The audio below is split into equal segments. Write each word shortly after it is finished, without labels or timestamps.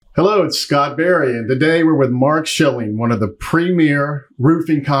Hello, it's Scott Berry, and today we're with Marc Shilling, one of the premier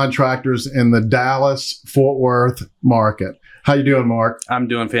roofing contractors in the Dallas-Fort Worth market. How you doing, Marc? I'm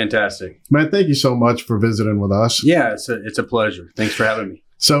doing fantastic. Man, thank you so much for visiting with us. Yeah, it's a pleasure. Thanks for having me.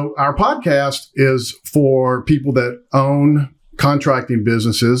 So our podcast is for people that own contracting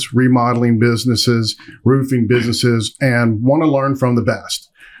businesses, remodeling businesses, roofing businesses, and want to learn from the best.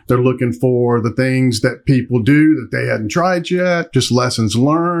 They're looking for the things that people do that they hadn't tried yet, just lessons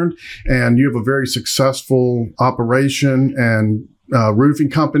learned. And you have a very successful operation and roofing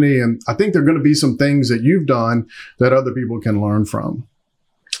company. And I think there are going to be some things that you've done that other people can learn from.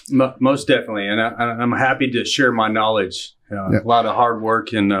 Most definitely. And I'm happy to share my knowledge. A lot of hard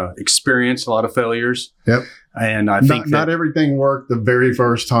work and experience, a lot of failures. Yep. And I think not everything worked the very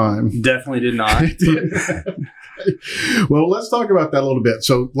first time. Definitely did not. Well, let's talk about that a little bit.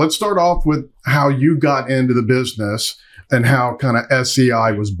 So let's start off with how you got into the business and how kind of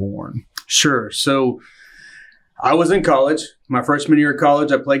SEI was born. Sure. So I was in college. My freshman year of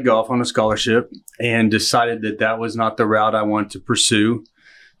college, I played golf on a scholarship and decided that that was not the route I wanted to pursue.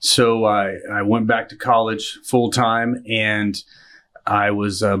 So I went back to college full time and I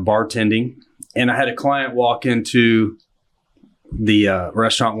was bartending. And I had a client walk into the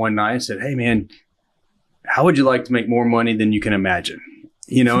restaurant one night and said, "Hey, man, how would you like to make more money than you can imagine?"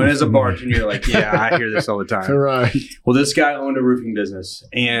 You know, and as a bartender, you're like, yeah, I hear this all the time. Right. Well, this guy owned a roofing business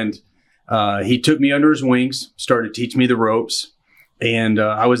and he took me under his wings, started teaching me the ropes. And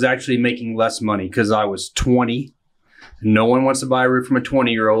I was actually making less money because I was 20. No one wants to buy a roof from a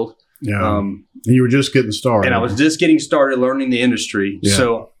 20-year-old. Yeah. You were just getting started. And I was just getting started learning the industry. Yeah.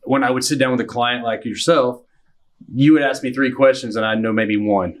 So when I would sit down with a client like yourself, you would ask me 3 questions and I'd know maybe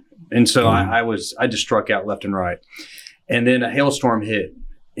one. And so I just struck out left and right. And then a hailstorm hit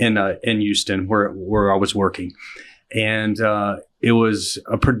in Houston where I was working. And it was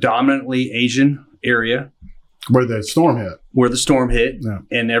a predominantly Asian area. Where the storm hit. Yeah.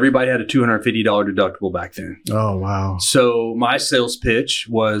 And everybody had a $250 deductible back then. Oh, wow. So my sales pitch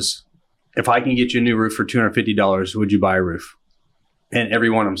was, if I can get you a new roof for $250, would you buy a roof? And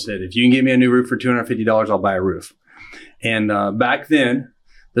every one of them said, if you can get me a new roof for $250, I'll buy a roof. And back then,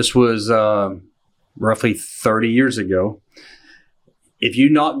 this was roughly 30 years ago. If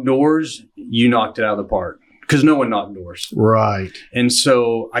you knocked doors, you knocked it out of the park because no one knocked doors. Right. And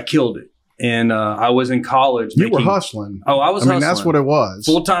so I killed it. And I was in college. You were hustling. Oh, I was hustling. That's what it was.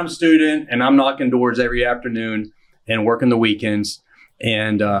 Full-time student, and I'm knocking doors every afternoon and working the weekends.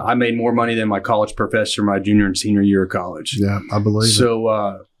 And I made more money than my college professor my junior and senior year of college. Yeah, I believe it.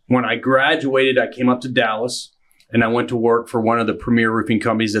 So when I graduated, I came up to Dallas, and I went to work for one of the premier roofing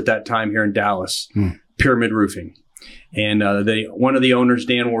companies at that time here in Dallas, Pyramid Roofing. And one of the owners,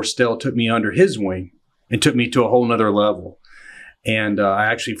 Dan Worstell, took me under his wing and took me to a whole nother level. And I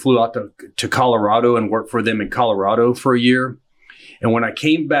actually flew out to Colorado and worked for them in Colorado for a year. And when I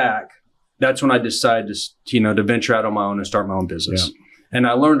came back, that's when I decided to venture out on my own and start my own business. Yeah. And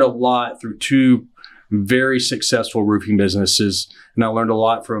I learned a lot through 2 very successful roofing businesses. And I learned a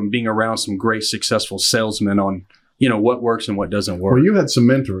lot from being around some great successful salesmen on, what works and what doesn't work. Well, you had some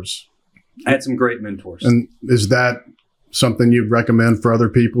mentors. I had some great mentors. And is that something you'd recommend for other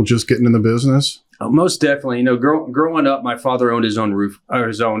people just getting in the business? Most definitely. Growing up, my father owned his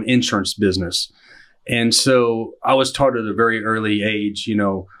own insurance business. And so I was taught at a very early age,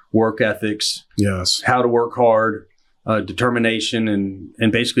 work ethics, yes, how to work hard, determination,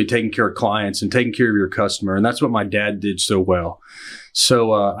 and basically taking care of clients and taking care of your customer. And that's what my dad did so well.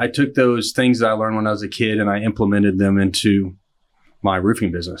 So I took those things that I learned when I was a kid and I implemented them into my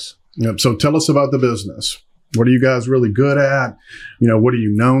roofing business. Yep. So tell us about the business. What are you guys really good at? What are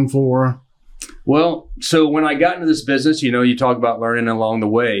you known for? Well, so when I got into this business, you talk about learning along the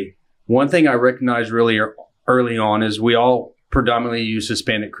way. One thing I recognized really early on is we all predominantly use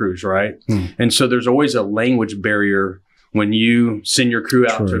Hispanic crews, right? And so there's always a language barrier when you send your crew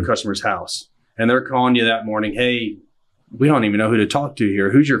out to a customer's house. And they're calling you that morning, "Hey, we don't even know who to talk to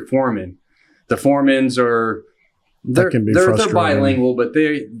here. Who's your foreman?" The foremans they're bilingual, but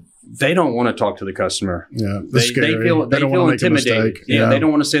they don't want to talk to the customer. Yeah, they feel intimidated. Yeah, they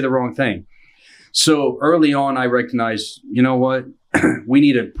don't want to say the wrong thing. So early on, I recognized, you know what? We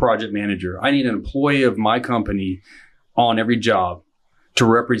need a project manager. I need an employee of my company on every job to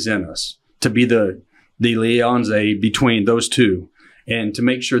represent us, to be the liaison between those two and to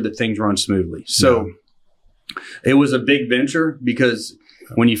make sure that things run smoothly. So it was a big venture because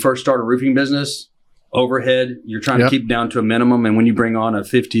when you first start a roofing business, overhead, you're trying to keep down to a minimum. And when you bring on a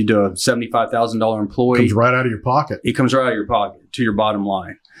 $50,000 to $75,000 employee, it comes right out of your pocket. It comes right out of your pocket to your bottom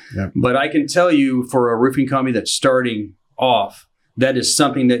line. Yep. But I can tell you, for a roofing company that's starting off, that is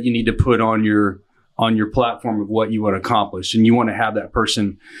something that you need to put on your platform of what you want to accomplish. And you want to have that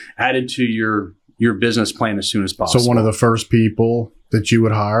person added to your business plan as soon as possible. So one of the first people that you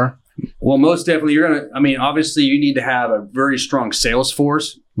would hire? Well, most definitely obviously you need to have a very strong sales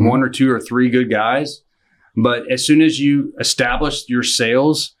force, one or two or three good guys. But as soon as you establish your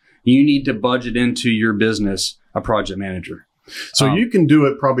sales, you need to budget into your business a project manager. So you can do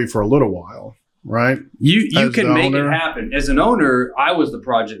it probably for a little while, right? You can make it happen. As an owner, I was the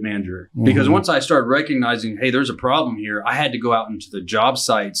project manager because once I started recognizing, hey, there's a problem here, I had to go out into the job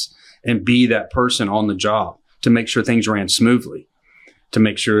sites and be that person on the job to make sure things ran smoothly, to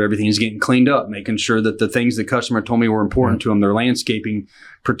make sure everything's getting cleaned up, making sure that the things the customer told me were important to them, their landscaping,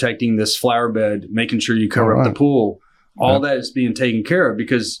 protecting this flower bed, making sure you cover up the pool, all that is being taken care of,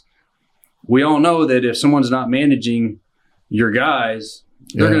 because we all know that if someone's not managing your guys,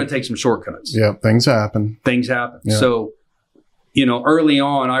 they're going to take some shortcuts. Yeah, things happen. Yeah. So, early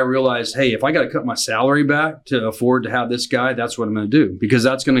on, I realized, hey, if I got to cut my salary back to afford to have this guy, that's what I'm going to do, because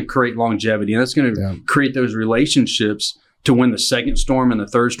that's going to create longevity and that's going to create those relationships to when the second storm and the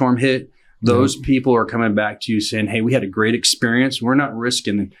third storm hit. Those people are coming back to you saying, hey, we had a great experience. We're not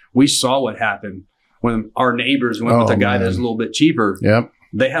risking. We saw what happened when our neighbors went with a guy that's a little bit cheaper. Yep.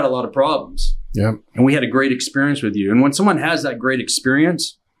 They had a lot of problems. Yep. And we had a great experience with you. And when someone has that great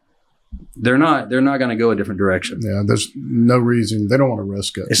experience, they're not going to go a different direction. Yeah, there's no reason. They don't want to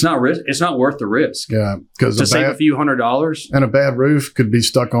risk it. It's not worth the risk. Yeah, because to save a few $100. And a bad roof could be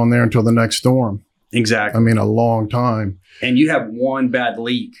stuck on there until the next storm. Exactly. I mean, a long time. And you have one bad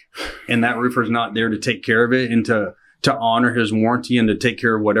leak and that roofer's not there to take care of it and to honor his warranty and to take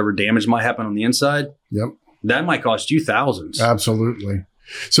care of whatever damage might happen on the inside. Yep. That might cost you thousands. Absolutely.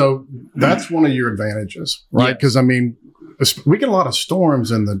 So that's one of your advantages, right? Because we get a lot of storms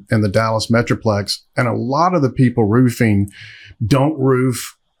in the Dallas Metroplex, and a lot of the people roofing don't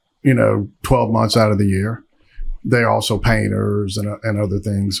roof, 12 months out of the year. They're also painters and other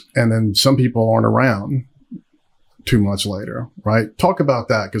things. And then some people aren't around 2 months later, right? Talk about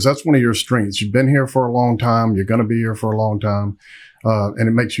that, because that's one of your strengths. You've been here for a long time. You're going to be here for a long time. And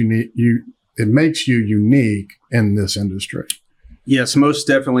it makes you unique in this industry. Yes, most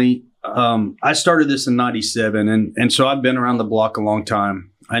definitely. I started this in 97, and so I've been around the block a long time.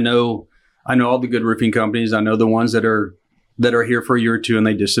 I know all the good roofing companies. I know the ones that are here for a year or two and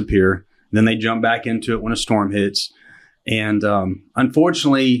they disappear. Then they jump back into it when a storm hits. And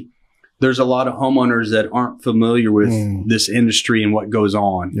unfortunately, there's a lot of homeowners that aren't familiar with this industry and what goes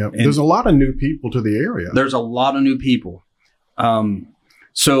on. Yep. There's a lot of new people to the area. There's a lot of new people.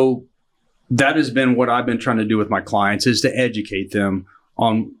 So that has been what I've been trying to do with my clients, is to educate them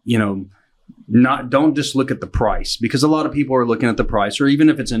on, don't just look at the price, because a lot of people are looking at the price, or even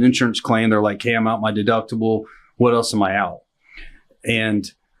if it's an insurance claim, they're like, hey, I'm out my deductible. What else am I out? And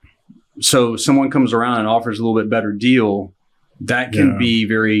so someone comes around and offers a little bit better deal. That can be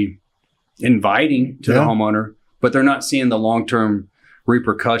very inviting to the homeowner, but they're not seeing the long-term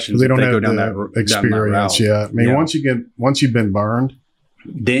repercussions. They don't have the experience yet. I mean, once you've been burned,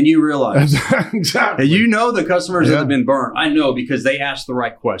 then you realize. Exactly. The customers that have been burned. I know, because they ask the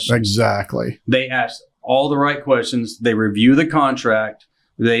right questions. Exactly. They ask all the right questions. They review the contract.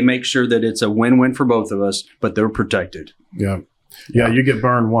 They make sure that it's a win-win for both of us, but they're protected. Yeah. Yeah. You get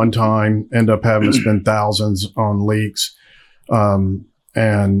burned one time, end up having to spend thousands on leaks,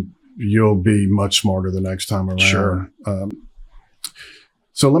 and you'll be much smarter the next time around. Sure.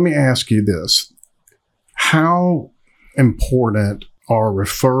 So let me ask you this. How important are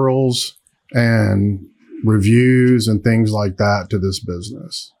referrals and reviews and things like that to this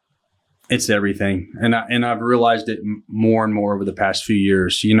business? It's everything. And I've realized it more and more over the past few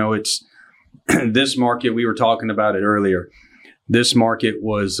years. It's this market, we were talking about it earlier. This market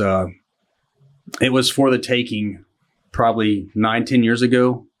was, it was for the taking probably 9-10 years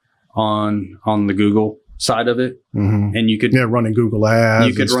ago on the Google side of it. Mm-hmm. And you could running Google ads.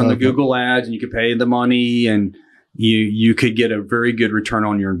 You could run the Google ads and you could pay the money, and you could get a very good return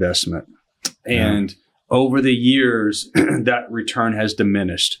on your investment. And over the years, that return has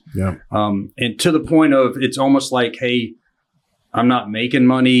diminished. Yeah. And to the point of, it's almost like, hey, I'm not making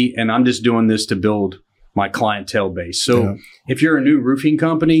money and I'm just doing this to build my clientele base. So if you're a new roofing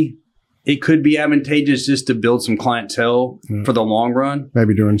company, it could be advantageous just to build some clientele for the long run.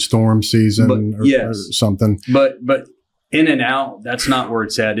 Maybe during storm season or something. But in and out, that's not where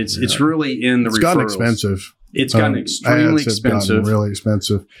it's at. It's really in the referrals. It's gotten expensive. It's gotten extremely expensive. Gotten really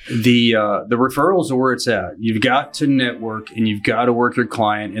expensive. The referrals are where it's at. You've got to network and you've got to work your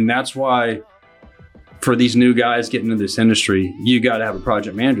client. And that's why for these new guys getting into this industry, you got to have a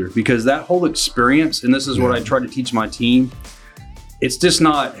project manager, because that whole experience, and this is what I try to teach my team, it's just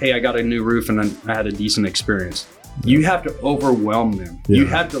not, hey, I got a new roof and I had a decent experience. You have to overwhelm them. Yeah. You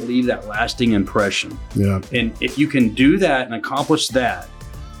have to leave that lasting impression. Yeah. And if you can do that and accomplish that,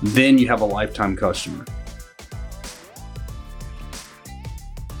 then you have a lifetime customer.